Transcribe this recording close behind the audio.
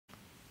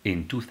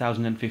In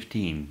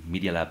 2015,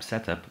 Media Lab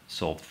SETUP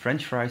sold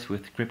French fries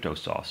with crypto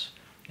sauce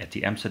at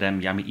the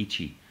Amsterdam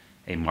Yami-Ichi,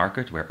 a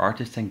market where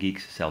artists and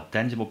geeks sell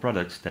tangible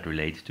products that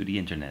relate to the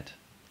internet.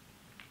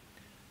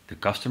 The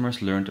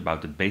customers learned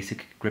about the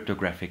basic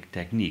cryptographic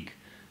technique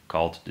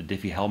called the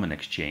Diffie-Helman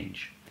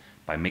exchange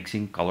by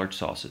mixing colored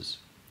sauces.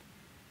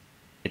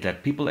 It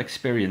let people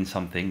experience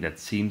something that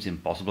seems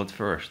impossible at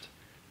first,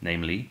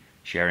 namely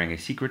sharing a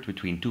secret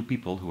between two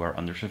people who are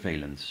under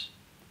surveillance.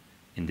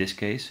 In this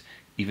case,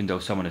 even though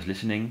someone is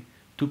listening,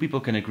 two people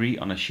can agree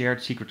on a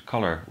shared secret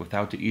color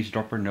without the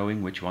eavesdropper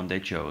knowing which one they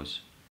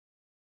chose.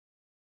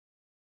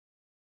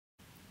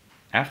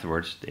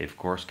 Afterwards, they of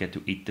course get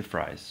to eat the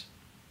fries.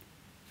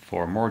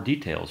 For more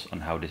details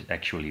on how this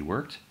actually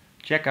worked,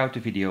 check out the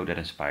video that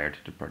inspired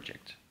the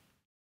project.